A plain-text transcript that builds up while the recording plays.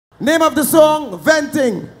Name of the song,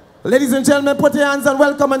 Venting. Ladies and gentlemen, put your hands and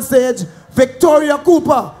welcome on stage, Victoria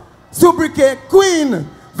Cooper, Sobriquet Queen.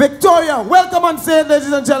 Victoria, welcome on stage,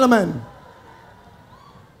 ladies and gentlemen.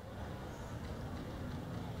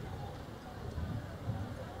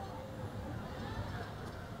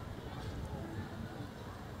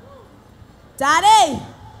 Daddy!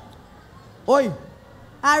 Oi!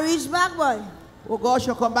 I reached back, boy. Oh gosh,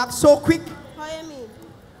 you come back so quick. How you mean?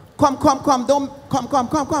 Come. Come.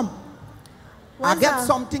 I get that?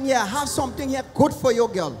 something here. I have something here good for you,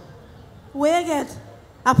 girl. Where you get?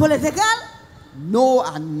 A political? No,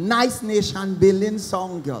 a nice nation building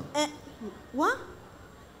song, girl. What?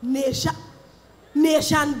 Nation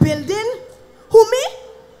building? Who, me?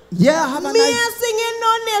 Yeah, I have a Me nice... ain't singing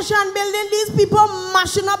no nation building. These people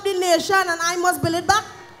mashing up the nation and I must build it back.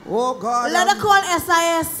 Oh, God. Let her call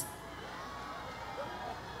SIS.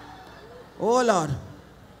 Oh, Lord.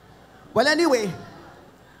 Well, anyway,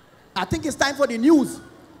 I think it's time for the news.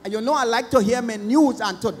 And you know I like to hear my news,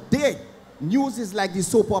 and today, news is like the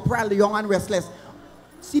soap opera, The Young and Restless.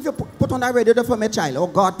 See if you put on that radio for my child. Oh,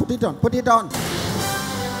 God, put it on. Put it on.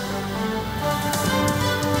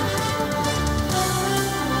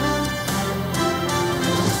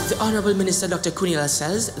 The Honorable Minister Dr. Kunila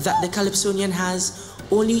says that the Calypsonian has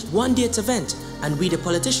only one day to vent, and we the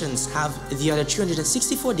politicians have the other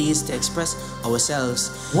 364 days to express ourselves.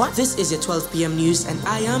 What? This is your 12 p.m. news, and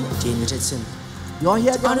I am Jane Richardson. You're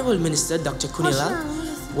here, The Honorable Minister Dr.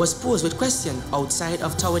 Kunila was posed with question outside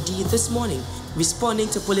of Tower D this morning, responding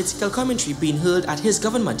to political commentary being hurled at his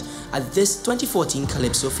government at this 2014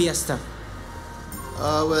 Calypso Fiesta.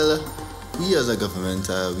 Well, we as a government,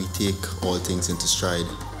 we take all things into stride.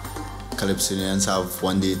 Calypsonians have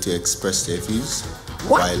one day to express their views,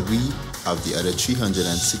 while we have the other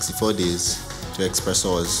 364 days to express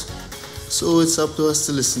ours. So it's up to us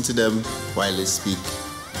to listen to them while they speak.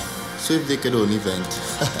 So if they could only vent,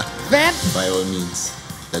 by all means,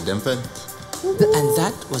 let them vent. And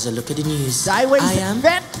that was a look at the news. I am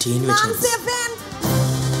Jane Man Richards. say vent.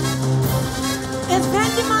 It's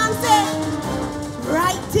vent the man say.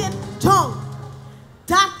 Write it down.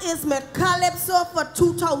 That is my Calypso for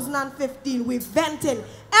 2015. We venting.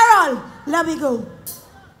 Errol, let me go.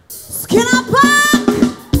 Skinner Park!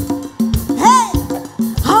 Hey!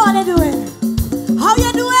 How are they doing? How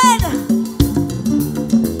you doing?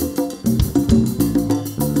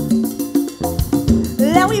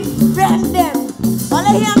 Let me vent them. All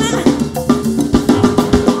you hear me?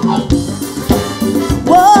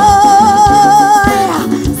 Whoa!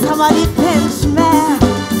 Somebody pinch me.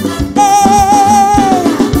 Hey!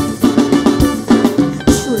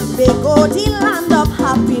 Should they go the land of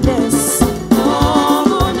happiness?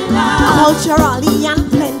 Culturally and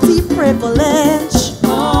plenty privilege.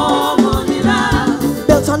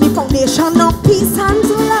 Built on the foundation of peace and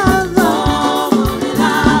love.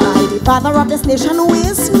 By the father of this nation who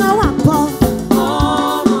is now above.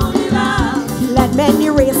 He led many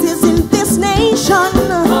races in this nation,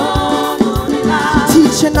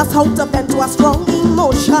 teaching us how to bend to a strong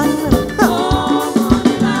emotion.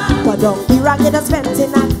 But don't be ragged as vent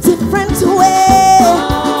in a different way.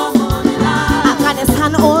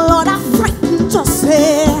 Afghanistan, oh Lord, I'm frightened to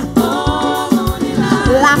say.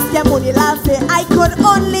 Last year, money lal say I could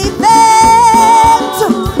only vent.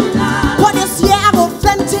 But this year, I go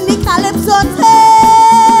vent in the Calypso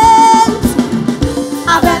tent.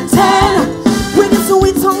 I vented with the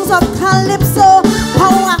sweet songs of Calypso,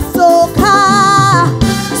 power soca,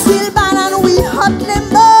 Silban and we hot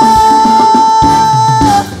limbo.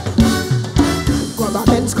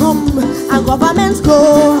 Governments come and governments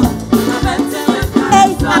go.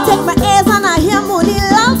 I take my ears and I hear money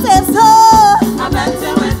love say so.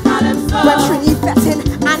 When Trini betting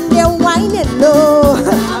and they're whining low.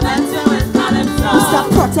 We stop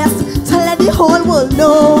protest to let the whole world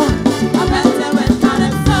know.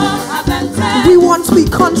 We want we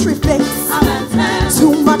country fix.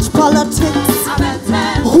 Too much politics.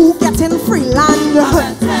 Who getting free land?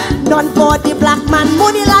 None for the black man.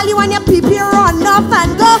 Money lally when your people run up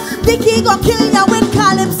and go. Vicky go kill you with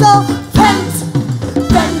Calypso. Vent.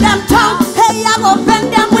 Bend them down, hey, I go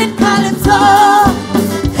bend them with Calypso.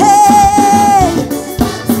 Hey,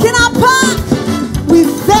 Skinner Park, we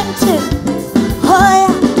venting. Oh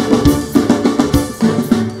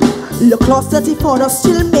yeah. Look close 34 does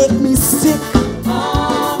still make me sick.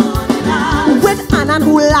 With Annan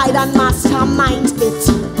who lied and mastermind it.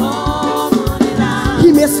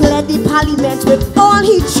 He misled the parliament with all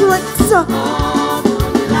his tricks.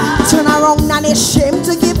 Turn around and ashamed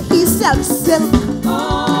to give himself silk.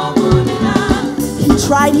 He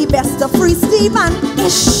tried his best to free Stephen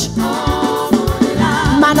Ish.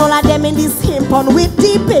 Man, all of them in the same pond with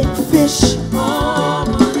the big fish.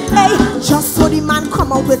 Hey, just so the man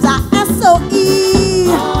come out with a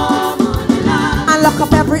SOE and lock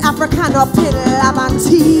up every African up in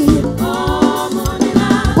Laventi.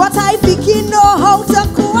 But I think he know how to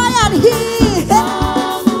quiet he.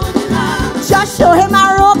 Just show him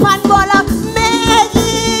a rope and ball of magic.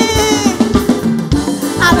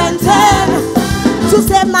 I'm intent to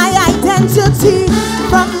save my identity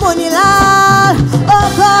from money lal. Oh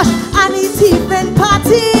gosh, and it's even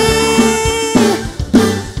party.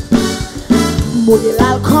 Money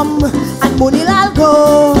lal come and money lal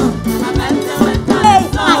go. Hey,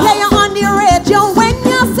 I hear you on the radio when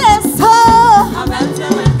you say so.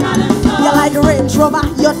 You like Range Rover,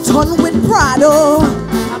 you're done with Prado.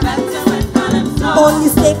 Only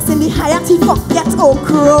stakes in the Hayati, forget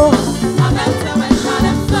Okro.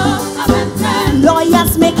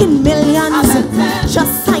 Lawyers making millions,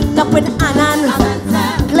 just signed up with Annan.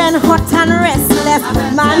 Glenn hot and restless,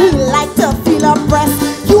 man he like to feel a breast.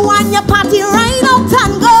 You and your party right out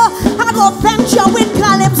and go. I go venture with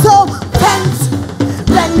Calypso.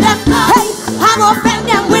 Bend them, hey, I go bend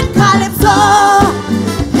them with Calypso.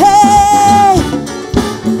 Hey,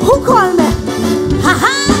 who called me? Ha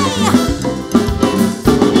ha.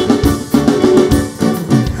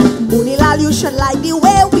 Moonilal, you should like the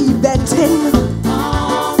way we venting.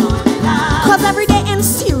 Cause every day in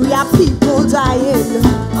Syria people dying.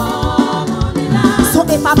 So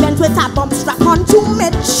if I bent with a bomb strap onto my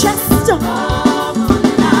chest,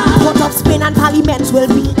 Port of Spain and Parliament will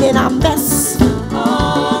be in a mess.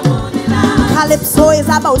 Calypso is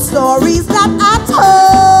about stories that are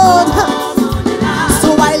told.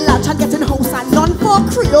 So while large are getting house and none for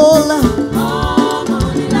Creole,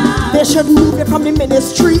 they should move it from the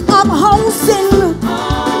Ministry of Housing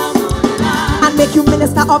and make you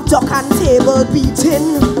Minister of Dock and Table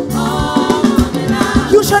Beating.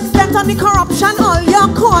 You should vent on the corruption all you're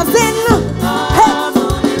causing. Hey,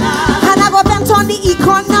 and I go vent on the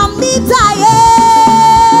economy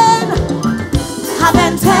dying. Have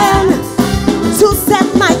intent to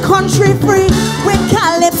set my country free with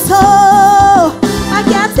Calypso. I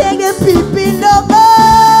can't take this people no more.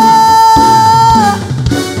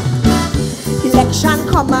 Election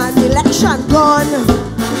come and election gone.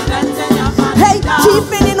 Hey,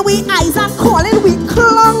 keeping in we eyes and calling we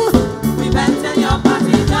clung.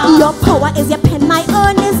 Your power is your pen, my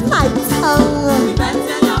own is my tongue.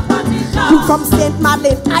 You from St.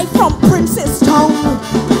 Madeleine, I from Princess Town.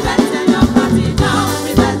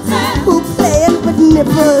 Who playing with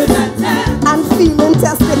nipples and feeling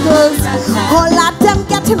testicles. All of them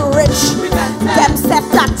getting rich. Them set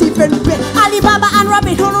that even rich. Alibaba and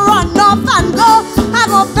Robin Hood run off and go. I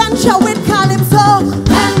go venture with Calypso.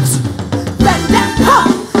 Bend them, huh?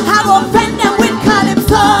 I go bend them with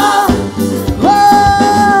Calypso.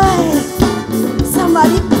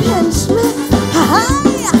 Somebody pinch me.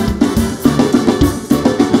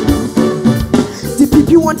 The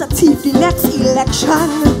people want to thief the next election.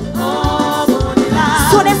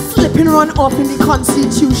 So they're slipping run off in the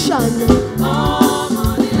Constitution.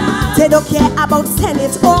 They don't care about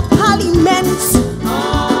Senate or Parliament,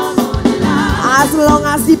 as long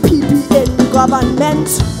as the people in government.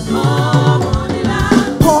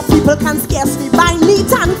 Poor people can scarcely buy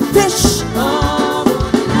meat and fish,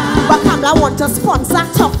 but Kamala want to sponsor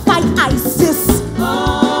to fight ISIS.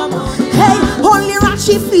 Hey, only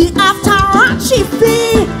Rachi fee after Rachi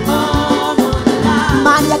fee.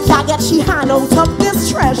 Man, you can't get she hand out of this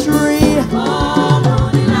treasury.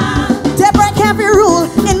 They break every rule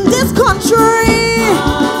in this country.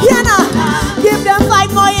 You know, give them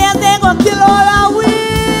 5 more years, they gon' kill all our we.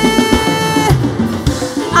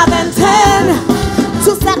 I've intent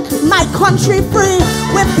to set my country free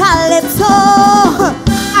with Calypso.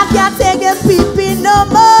 I can't take this people no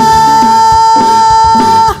more.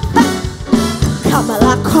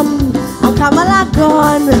 Kamala come and Kamala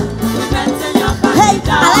gone. Hey, I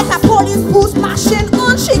like a police boost mashing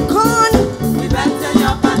on she gone.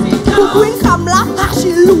 Queen Kamala, she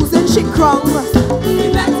losing she crumb.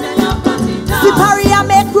 Siparia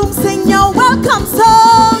make room sing your welcome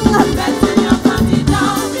song.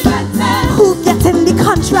 Who getting the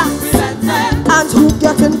contract and who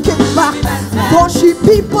getting kickback? For she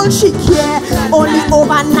people she care, only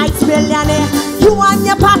overnight millionaire. You and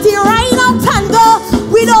your party right out and go.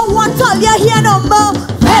 We don't want all you here no more.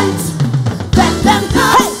 Vent them,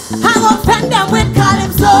 hey, I go vent them with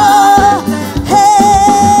Calypso.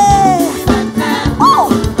 Hey, oh,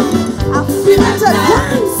 I feel it to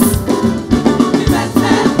dance.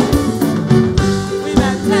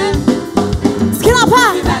 Skinner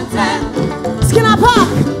Park.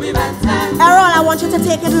 Errol, I want you to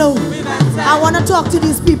take it low. I I want to talk to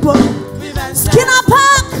these people. Skinner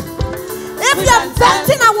Park, if you're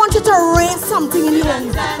venting, I want you to raise something in the air.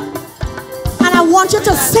 And I want you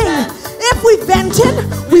to sing. If we venting,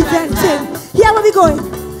 we venting. Here where we going?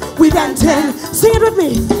 We venting. Sing it with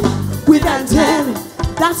me. We venting.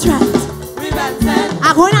 That's right.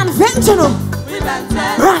 I'm going and venting.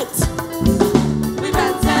 Right.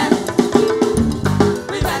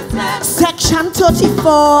 Section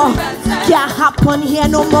 34 can't happen here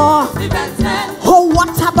no more. Oh,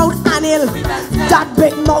 what about Anil? That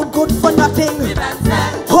big mouth good for nothing.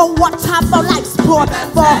 Oh, what about like sport?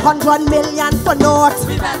 400 million for naught.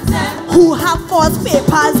 Who have false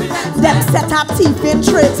papers? Them set up thief in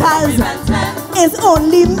traitors. Is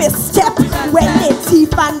only misstep when they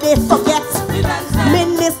thief and they forget.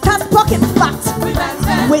 Ministers pocket fat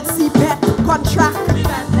with CPEP contract.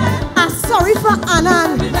 Sorry for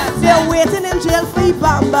Annan, they're waiting in jail for you,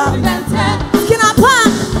 bam bam. Skinner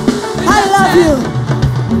Park, I love you.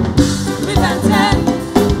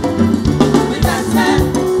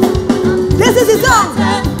 This is his song.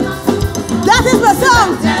 That is the song.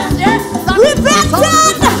 We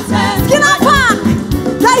vented. Skinner Park,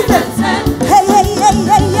 Kaiso. Hey, hey, hey,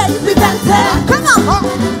 hey, hey, we vented. Come on.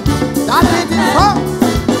 That is his song.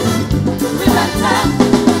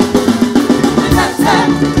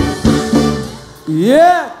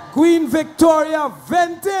 Yeah, Queen Victoria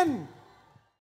venting.